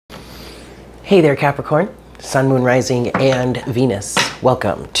Hey there, Capricorn, Sun, Moon, Rising, and Venus.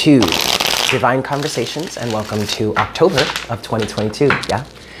 Welcome to Divine Conversations and welcome to October of 2022. Yeah.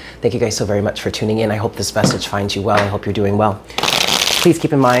 Thank you guys so very much for tuning in. I hope this message finds you well. I hope you're doing well. Please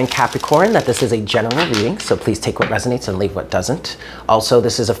keep in mind, Capricorn, that this is a general reading, so please take what resonates and leave what doesn't. Also,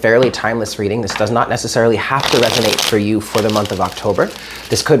 this is a fairly timeless reading. This does not necessarily have to resonate for you for the month of October.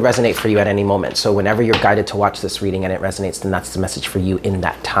 This could resonate for you at any moment. So whenever you're guided to watch this reading and it resonates, then that's the message for you in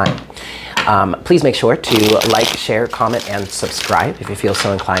that time. Please make sure to like, share, comment, and subscribe if you feel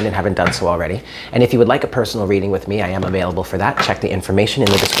so inclined and haven't done so already. And if you would like a personal reading with me, I am available for that. Check the information in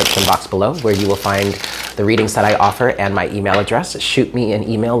the description box below where you will find the readings that I offer and my email address. Shoot me an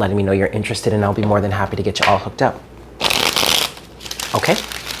email letting me know you're interested and I'll be more than happy to get you all hooked up. Okay?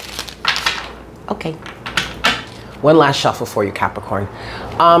 Okay. One last shuffle for you, Capricorn.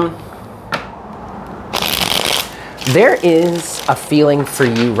 There is a feeling for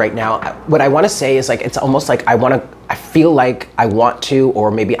you right now. What I want to say is like, it's almost like I feel like I want to,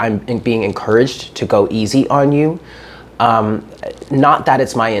 or maybe I'm being encouraged to go easy on you. Not that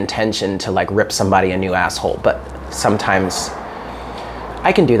it's my intention to like rip somebody a new asshole, but sometimes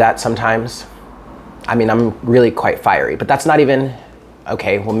I can do that sometimes. I mean, I'm really quite fiery, but that's not even,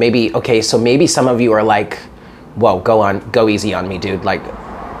 okay, well maybe, okay, so maybe some of you are like, whoa, go easy on me, dude. Like,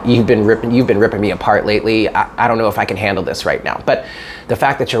 you've been ripping me apart lately. I don't know if I can handle this right now. But the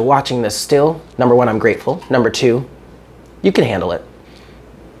fact that you're watching this still, number one, I'm grateful. Number two, you can handle it.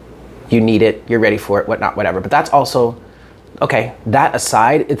 You need it, you're ready for it, whatnot, whatever. But that's also, okay, that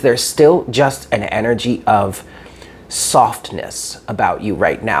aside, there's still just an energy of softness about you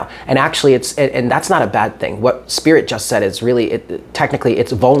right now. And actually and that's not a bad thing. What Spirit just said is really, technically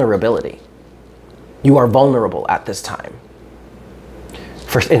it's vulnerability. You are vulnerable at this time.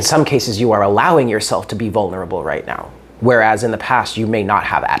 In some cases, you are allowing yourself to be vulnerable right now. Whereas in the past, you may not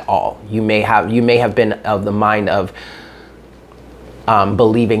have at all. You may have been of the mind of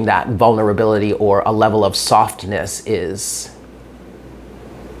believing that vulnerability or a level of softness is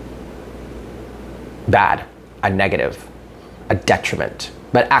bad, a negative, a detriment.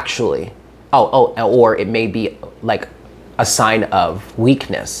 But actually, or it may be like a sign of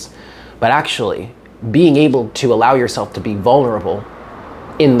weakness. But actually, being able to allow yourself to be vulnerable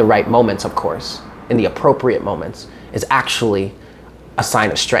in the right moments, of course, in the appropriate moments, is actually a sign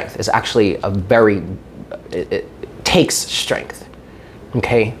of strength. Is actually a very, it takes strength,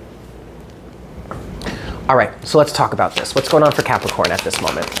 okay? All right, so let's talk about this. What's going on for Capricorn at this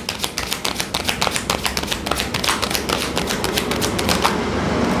moment?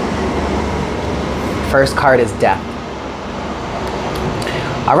 First card is Death.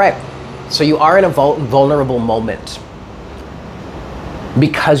 All right, so you are in a vulnerable moment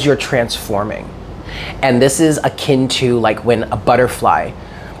because you're transforming. And this is akin to like when a butterfly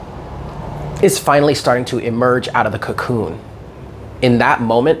is finally starting to emerge out of the cocoon. In that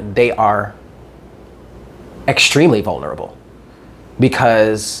moment, they are extremely vulnerable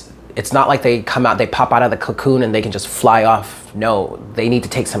because it's not like they pop out of the cocoon and they can just fly off. No, they need to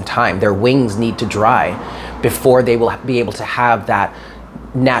take some time. Their wings need to dry before they will be able to have that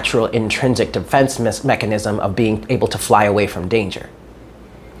natural intrinsic defense mechanism of being able to fly away from danger.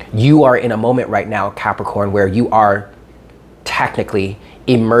 You are in a moment right now, Capricorn, where you are technically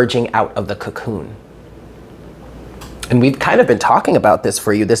emerging out of the cocoon. And we've kind of been talking about this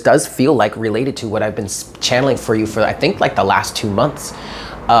for you. This does feel like related to what I've been channeling for you for, I think, like the last 2 months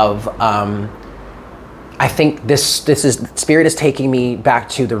of, I think this is, Spirit is taking me back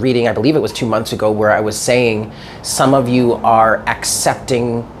to the reading, I believe it was 2 months ago, where I was saying some of you are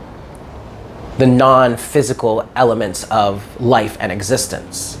accepting the non-physical elements of life and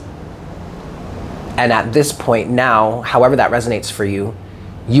existence. And at this point now, however that resonates for you,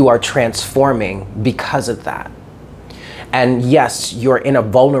 you are transforming because of that. And yes, you're in a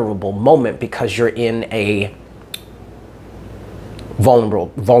vulnerable moment because you're in a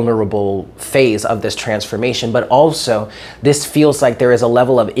vulnerable phase of this transformation, but also this feels like there is a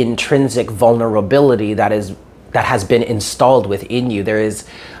level of intrinsic vulnerability that has been installed within you. There is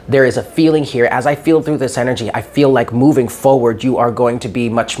a feeling here, as I feel through this energy, I feel like moving forward, you are going to be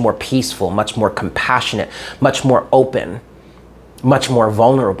much more peaceful, much more compassionate, much more open, much more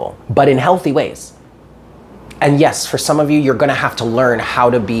vulnerable, but in healthy ways. And yes, for some of you, you're gonna have to learn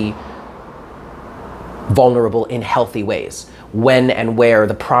how to be vulnerable in healthy ways. When and where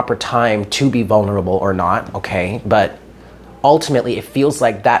the proper time to be vulnerable or not, okay? But ultimately, it feels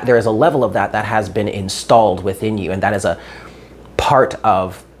like that there is a level of that has been installed within you, and that is a part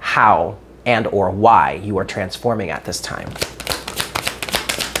of how and or why you are transforming at this time.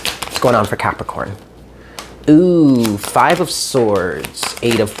 What's going on for Capricorn? Ooh, Five of Swords,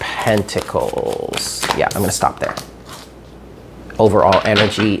 Eight of Pentacles. Yeah, I'm gonna stop there. Overall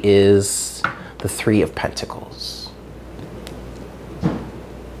energy is the Three of Pentacles.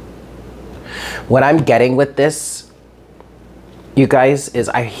 What I'm getting with this, you guys, is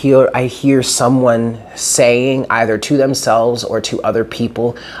I hear someone saying either to themselves or to other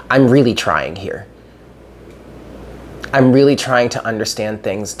people, I'm really trying here. I'm really trying to understand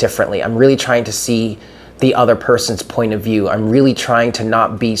things differently. I'm really trying to see the other person's point of view. I'm really trying to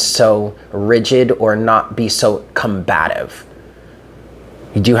not be so rigid or not be so combative.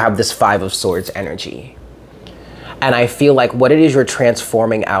 You do have this Five of Swords energy. And I feel like what it is you're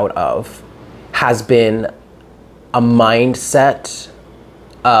transforming out of has been a mindset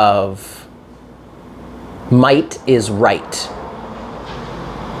of might is right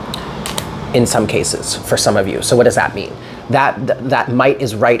in some cases for some of you. So what does that mean? That might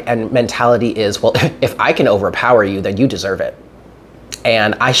is right and mentality is, well, if I can overpower you, then you deserve it.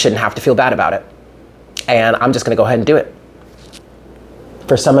 And I shouldn't have to feel bad about it. And I'm just gonna go ahead and do it.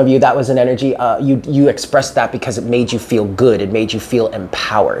 For some of you, that was an energy, you expressed that because it made you feel good. It made you feel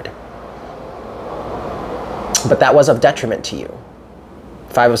empowered. But that was of detriment to you.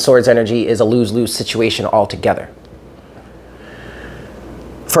 Five of Swords energy is a lose-lose situation altogether.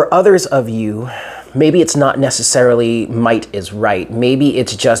 For others of you, maybe it's not necessarily might is right. Maybe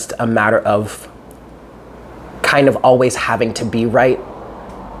it's just a matter of kind of always having to be right.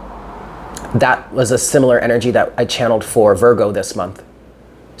 That was a similar energy that I channeled for Virgo this month.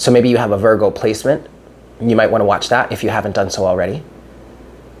 So maybe you have a Virgo placement. You might want to watch that if you haven't done so already.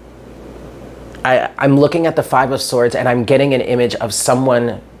 I'm looking at the Five of Swords and I'm getting an image of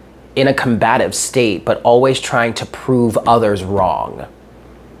someone in a combative state, but always trying to prove others wrong.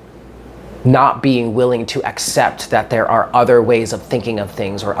 Not being willing to accept that there are other ways of thinking of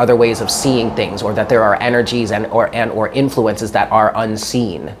things or other ways of seeing things, or that there are energies or influences that are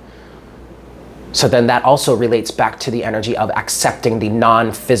unseen. So then that also relates back to the energy of accepting the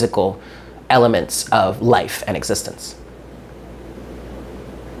non-physical elements of life and existence.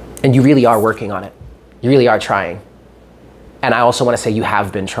 And you really are working on it. You really are trying. And I also want to say you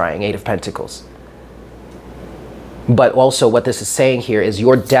have been trying, Eight of Pentacles. But also what this is saying here is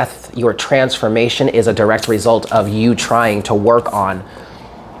your death, your transformation is a direct result of you trying to work on,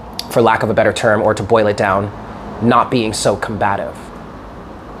 for lack of a better term, or to boil it down, not being so combative.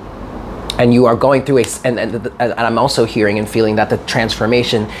 And you are going through and I'm also hearing and feeling that the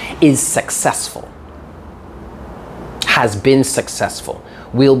transformation is successful, has been successful,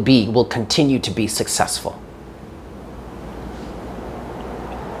 will continue to be successful.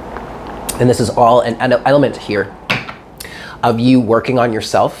 And this is all an element here of you working on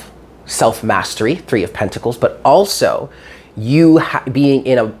yourself, self-mastery, Three of Pentacles, but also you being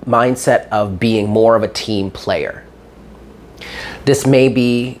in a mindset of being more of a team player. This may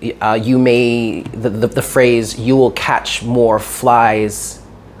be, the phrase, you will catch more flies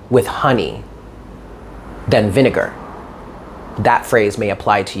with honey than vinegar. That phrase may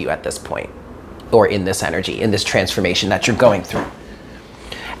apply to you at this point, or in this energy, in this transformation that you're going through.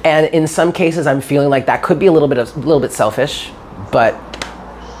 And in some cases, I'm feeling like that could be a little bit selfish, but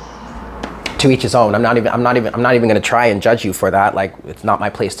to each his own. I'm not even going to try and judge you for that. Like, it's not my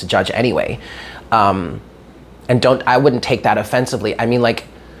place to judge anyway. And I wouldn't take that offensively. I mean, like,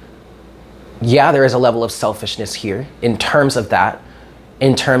 yeah, there is a level of selfishness here in terms of that,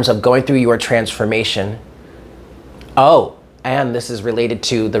 in terms of going through your transformation. Oh, and this is related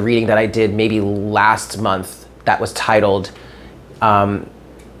to the reading that I did maybe last month that was titled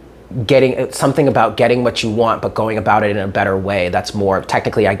something about getting what you want, but going about it in a better way. That's more,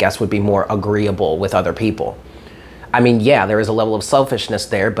 technically, I guess, would be more agreeable with other people. I mean, yeah, there is a level of selfishness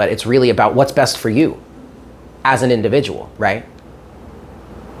there, but it's really about what's best for you as an individual, right?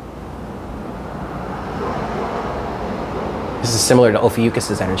 This is similar to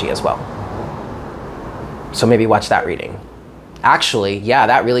Ophiuchus's energy as well. So maybe watch that reading. Actually, yeah,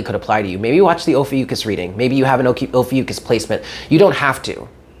 that really could apply to you. Maybe watch the Ophiuchus reading. Maybe you have an Ophiuchus placement. You don't have to.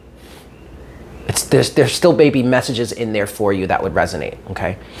 There's still maybe messages in there for you that would resonate,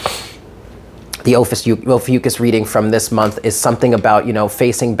 okay? The Ophiuchus reading from this month is something about, you know,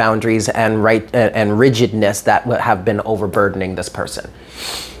 facing boundaries and rigidness that have been overburdening this person.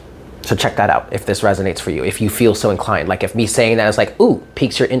 So check that out if this resonates for you, if you feel so inclined. Like if me saying that is like, ooh,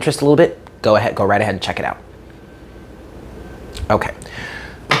 piques your interest a little bit, go right ahead and check it out. Okay,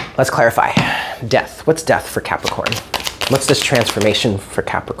 let's clarify. Death. What's death for Capricorn? What's this transformation for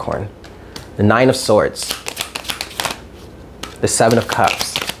Capricorn? The Nine of Swords. The Seven of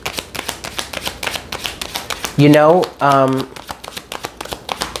Cups. You know,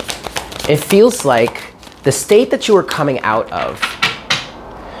 it feels like the state that you were coming out of,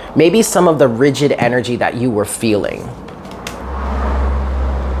 maybe some of the rigid energy that you were feeling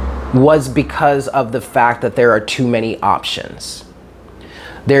was because of the fact that there are too many options.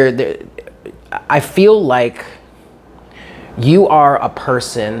 I feel like you are a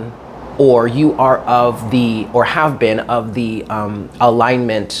person, or you are of the, or have been of the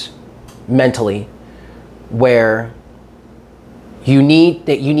alignment mentally, where you need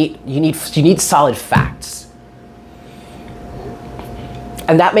solid facts.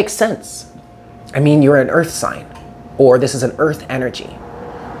 And that makes sense. I mean, you're an earth sign, or this is an earth energy.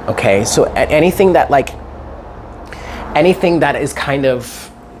 Okay, so anything that is kind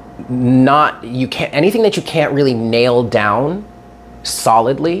of not, anything that you can't really nail down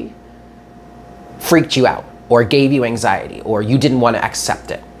solidly freaked you out, or gave you anxiety, or you didn't want to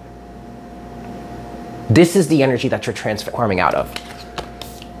accept it. This is the energy that you're transforming out of.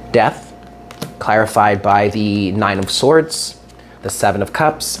 Death, clarified by the 9 of Swords, the 7 of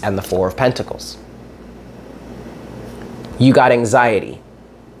Cups, and the 4 of Pentacles. You got anxiety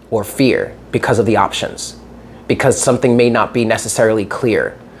or fear because of the options, because something may not be necessarily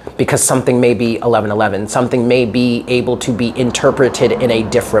clear, because something may be 1111, something may be able to be interpreted in a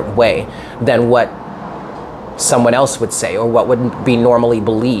different way than what someone else would say, or what would be normally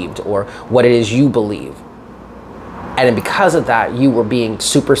believed, or what it is you believe. And because of that, you were being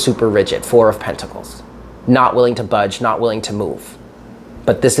super, super rigid. 4 of Pentacles. Not willing to budge, not willing to move.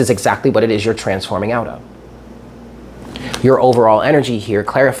 But this is exactly what it is you're transforming out of. Your overall energy here,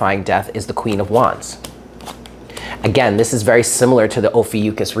 clarifying death, is the Queen of Wands. Again, this is very similar to the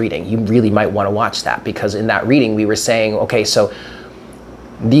Ophiuchus reading. You really might want to watch that, because in that reading we were saying, okay, so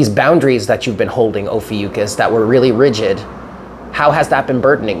these boundaries that you've been holding, Ophiuchus, that were really rigid, how has that been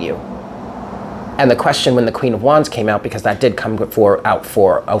burdening you? And the question when the Queen of Wands came out, because that did come out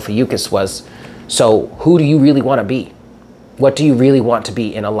for Ophiuchus, was, so who do you really want to be? What do you really want to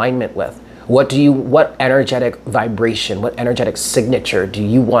be in alignment with? What energetic vibration, what energetic signature do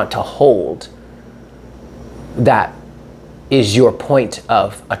you want to hold that is your point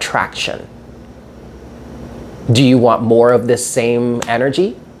of attraction? Do you want more of this same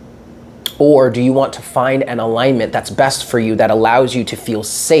energy? Or do you want to find an alignment that's best for you, that allows you to feel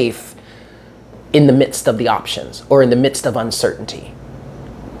safe in the midst of the options, or in the midst of uncertainty?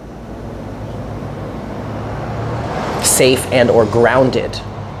 Safe and or grounded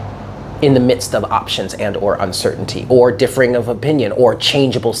in the midst of options and or uncertainty, or differing of opinion, or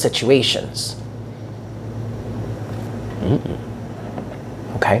changeable situations.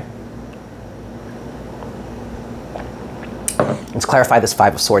 Okay. Let's clarify this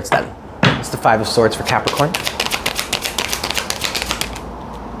 5 of Swords then. It's the 5 of Swords for Capricorn.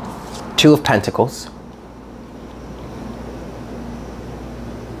 2 of Pentacles.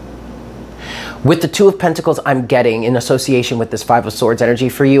 With the 2 of Pentacles, I'm getting, in association with this 5 of Swords energy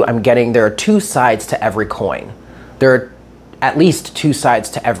for you, I'm getting there are 2 sides to every coin. There are at least 2 sides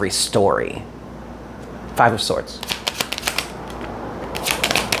to every story. 5 of Swords.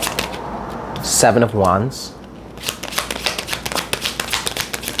 7 of Wands.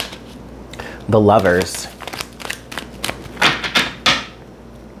 The Lovers.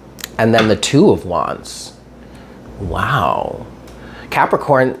 And then the 2 of Wands. Wow.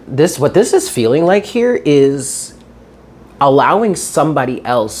 Capricorn, what this is feeling like here is allowing somebody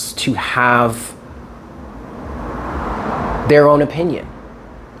else to have their own opinion.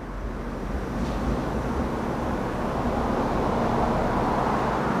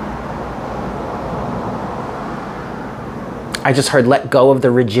 I just heard let go of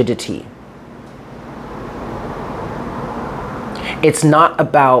the rigidity. It's not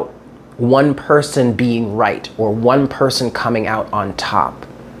about one person being right, or one person coming out on top.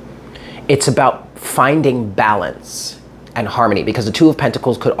 It's about finding balance and harmony, because the 2 of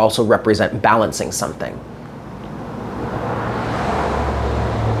Pentacles could also represent balancing something.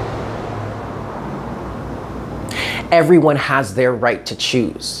 Everyone has their right to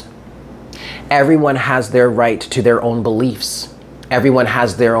choose. Everyone has their right to their own beliefs. Everyone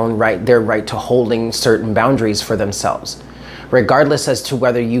has their right to holding certain boundaries for themselves, regardless as to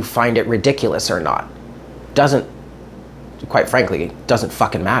whether you find it ridiculous or not. Quite frankly, doesn't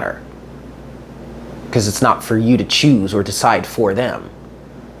fucking matter. Because it's not for you to choose or decide for them.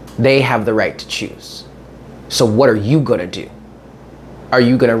 They have the right to choose. So what are you gonna do? Are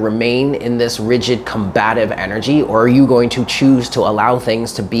you gonna remain in this rigid, combative energy, or are you going to choose to allow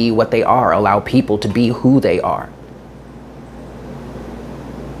things to be what they are, allow people to be who they are?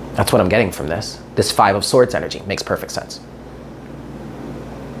 That's what I'm getting from this. This 5 of Swords energy makes perfect sense.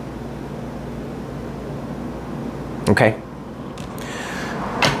 Okay.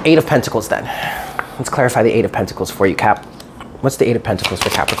 8 of Pentacles then. Let's clarify the Eight of Pentacles for you, Cap. What's the Eight of Pentacles for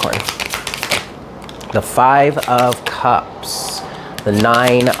Capricorn? The Five of Cups. The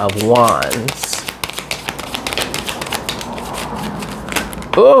Nine of Wands.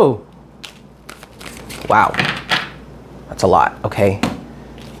 Oh! Wow. That's a lot, okay?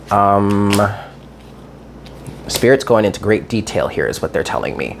 Spirit's going into great detail here is what they're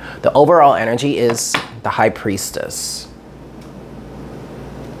telling me. The overall energy is the High Priestess.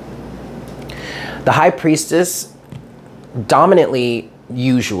 The High Priestess dominantly,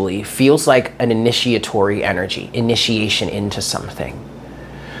 usually, feels like an initiatory energy, initiation into something.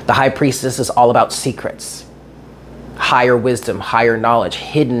 The High Priestess is all about secrets, higher wisdom, higher knowledge,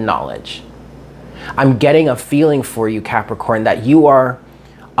 hidden knowledge. I'm getting a feeling for you, Capricorn, that you are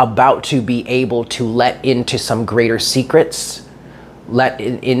about to be able to let into some greater secrets,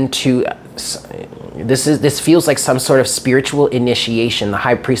 this feels like some sort of spiritual initiation. The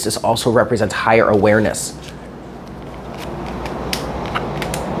High Priestess also represents higher awareness.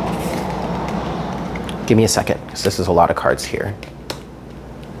 Give me a second, because this is a lot of cards here.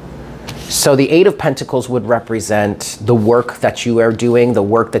 So the Eight of Pentacles would represent the work that you are doing, the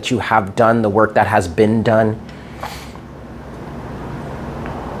work that you have done, the work that has been done.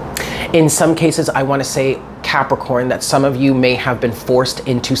 In some cases, I want to say, Capricorn, that some of you may have been forced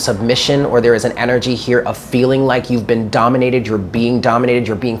into submission, or there is an energy here of feeling like you've been dominated, you're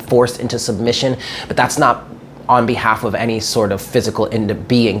being forced into submission, but that's not on behalf of any sort of physical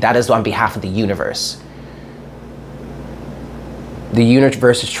being. That is on behalf of the universe. The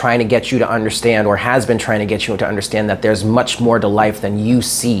universe is trying to get you to understand, or has been trying to get you to understand, that there's much more to life than you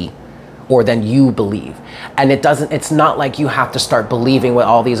see or than you believe. And it's not like you have to start believing what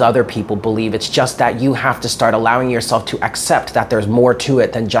all these other people believe. It's just that you have to start allowing yourself to accept that there's more to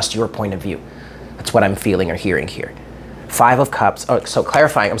it than just your point of view. That's what I'm feeling or hearing here. Five of Cups. Oh, so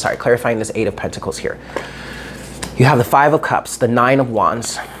clarifying this Eight of Pentacles here. You have the Five of Cups, the Nine of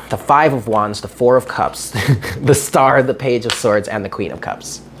Wands, the Five of Wands, the Four of Cups, the Star, the Page of Swords, and the Queen of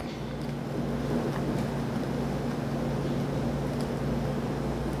Cups.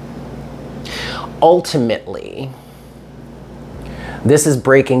 Ultimately, this is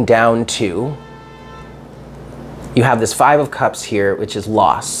breaking down to, you have this Five of Cups here, which is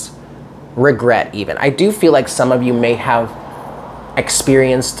loss, regret even. I do feel like some of you may have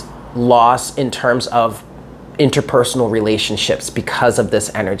experienced loss in terms of interpersonal relationships because of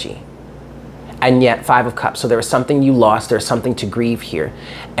this energy. And yet, Five of Cups. So there was something you lost, there's something to grieve here.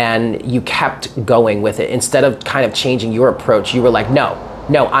 And you kept going with it. Instead of kind of changing your approach, you were like, no,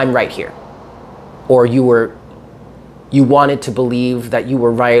 I'm right here. Or you wanted to believe that you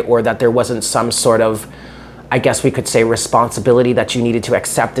were right, or that there wasn't some sort of, I guess we could say, responsibility that you needed to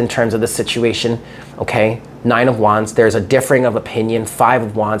accept in terms of the situation. Okay, Nine of Wands, there's a differing of opinion. Five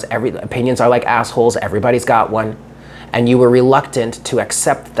of Wands, opinions are like assholes, everybody's got one. And you were reluctant to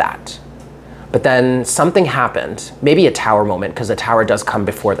accept that. But then something happened, maybe a tower moment, because the tower does come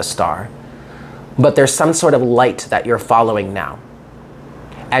before the star. But there's some sort of light that you're following now.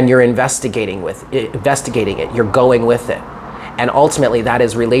 And you're investigating it, you're going with it. And ultimately that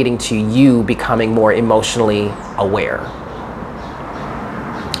is relating to you becoming more emotionally aware.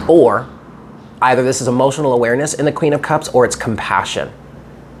 Or either this is emotional awareness in the Queen of Cups, or it's compassion.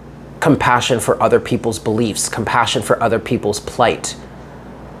 Compassion for other people's beliefs, compassion for other people's plight,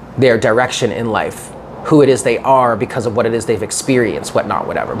 their direction in life, who it is they are because of what it is they've experienced, whatnot,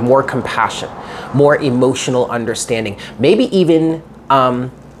 whatever. More compassion, more emotional understanding, maybe even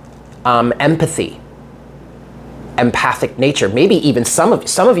empathy, empathic nature. Maybe even some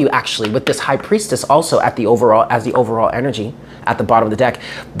of you actually, with this High Priestess also as the overall energy at the bottom of the deck,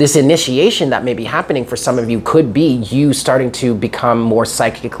 this initiation that may be happening for some of you could be you starting to become more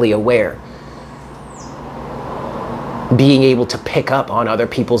psychically aware, being able to pick up on other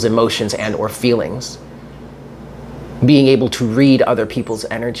people's emotions and or feelings, being able to read other people's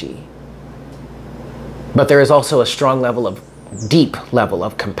energy. But there is also a strong level of deep level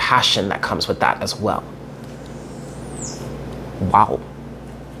of compassion that comes with that as well. Wow.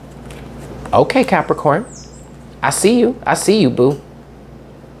 Okay, Capricorn. I see you, boo.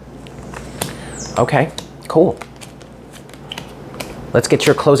 Okay, cool. Let's get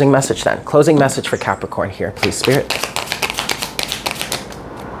your closing message then. Closing message for Capricorn here, please, Spirit.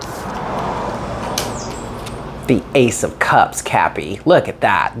 The Ace of Cups, Cappy. Look at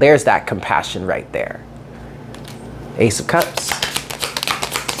that. There's that compassion right there. Ace of Cups.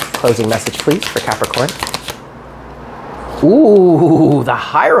 Closing message, please, for Capricorn. Ooh, the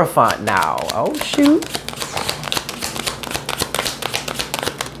Hierophant now. Oh, shoot.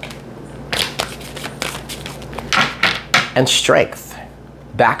 And Strength.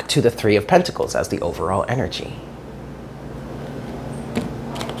 back to the Three of Pentacles as the overall energy.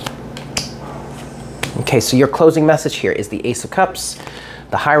 Okay, so your closing message here is the Ace of Cups,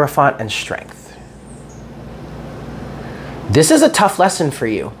 the Hierophant, and Strength. This is a tough lesson for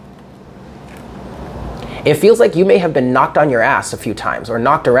you. It feels like you may have been knocked on your ass a few times or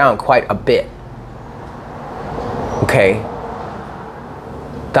knocked around quite a bit. Okay.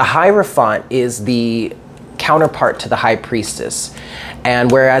 The Hierophant is the counterpart to the High Priestess.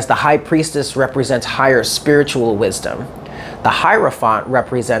 And whereas the High Priestess represents higher spiritual wisdom, the Hierophant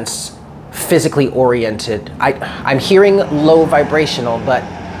represents physically oriented. I'm hearing low vibrational, but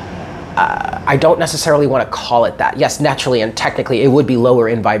I don't necessarily want to call it that. Yes, naturally and technically it would be lower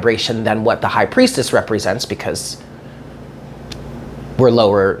in vibration than what the High Priestess represents because we're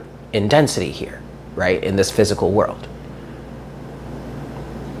lower in density here, right, in this physical world.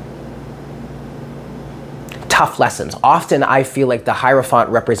 Tough lessons. Often I feel like the Hierophant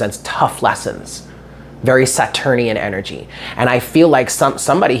represents tough lessons, very Saturnian energy. And I feel like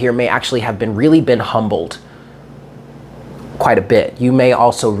somebody here may actually have really been humbled quite a bit. You may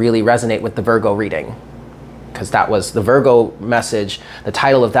also really resonate with the Virgo reading, because that was the Virgo message. The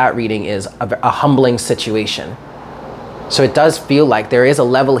title of that reading is a humbling situation. So it does feel like there is a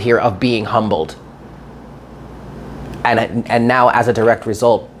level here of being humbled. And now as a direct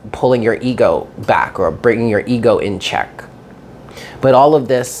result, pulling your ego back or bringing your ego in check. But all of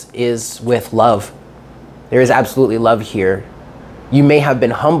this is with love. There is absolutely love here. You may have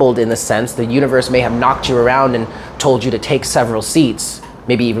been humbled in the sense the universe may have knocked you around and told you to take several seats,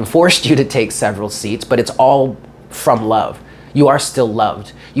 maybe even forced you to take several seats, but it's all from love. You are still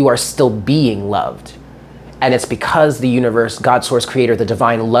loved. You are still being loved. And it's because the universe, God, Source, Creator, the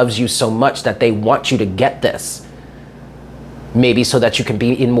Divine loves you so much that they want you to get this. Maybe so that you can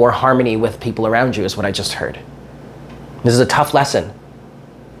be in more harmony with people around you is what I just heard. This is a tough lesson.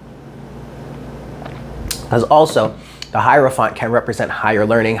 Because also, the Hierophant can represent higher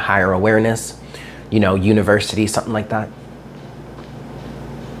learning, higher awareness, you know, university, something like that.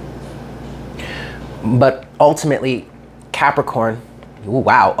 But ultimately, Capricorn, ooh,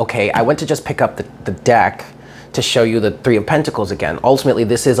 wow, okay, I went to just pick up the deck to show you the Three of Pentacles again. Ultimately,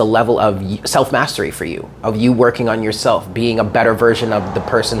 this is a level of self-mastery for you, of you working on yourself, being a better version of the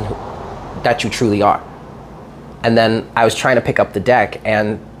person that you truly are. And then I was trying to pick up the deck,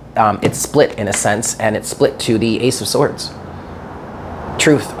 and it's split in a sense, and it's split to the Ace of Swords.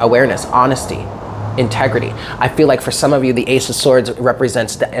 Truth, awareness, honesty, integrity. I feel like for some of you, the Ace of Swords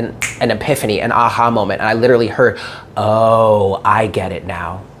represents an epiphany, an aha moment. And I literally heard, oh, I get it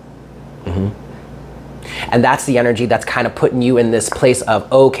now. And that's the energy that's kind of putting you in this place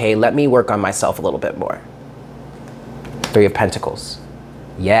of, okay, let me work on myself a little bit more. Three of Pentacles.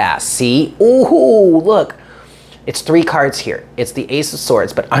 Yeah, see? Ooh, look. It's three cards here. It's the Ace of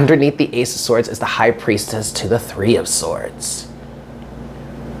Swords, but underneath the Ace of Swords is the High Priestess to the Three of Swords.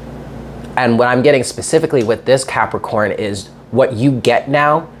 And what I'm getting specifically with this Capricorn is what you get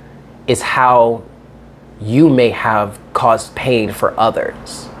now is how you may have caused pain for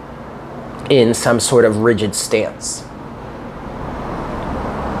others in some sort of rigid stance.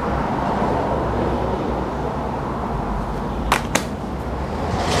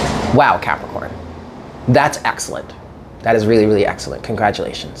 Wow, Capricorn. That's excellent. That is really, really excellent.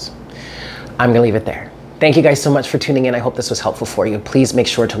 Congratulations. I'm gonna leave it there. Thank you guys so much for tuning in. I hope this was helpful for you. Please make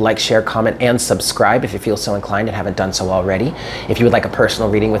sure to like, share, comment, and subscribe if you feel so inclined and haven't done so already. If you would like a personal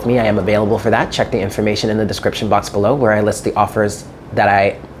reading with me, I am available for that. Check the information in the description box below where I list the offers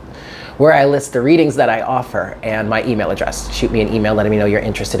that where I list the readings that I offer and my email address. Shoot me an email letting me know you're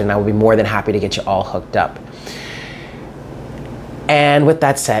interested, and I will be more than happy to get you all hooked up. And with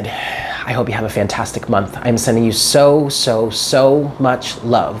that said, I hope you have a fantastic month. I'm sending you so, so, so much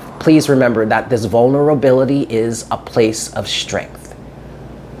love. Please remember that this vulnerability is a place of strength.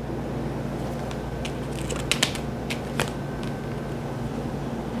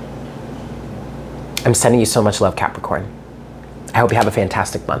 I'm sending you so much love, Capricorn. I hope you have a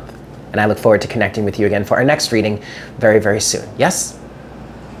fantastic month. And I look forward to connecting with you again for our next reading very, very soon. Yes?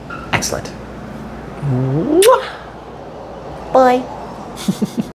 Excellent. Bye.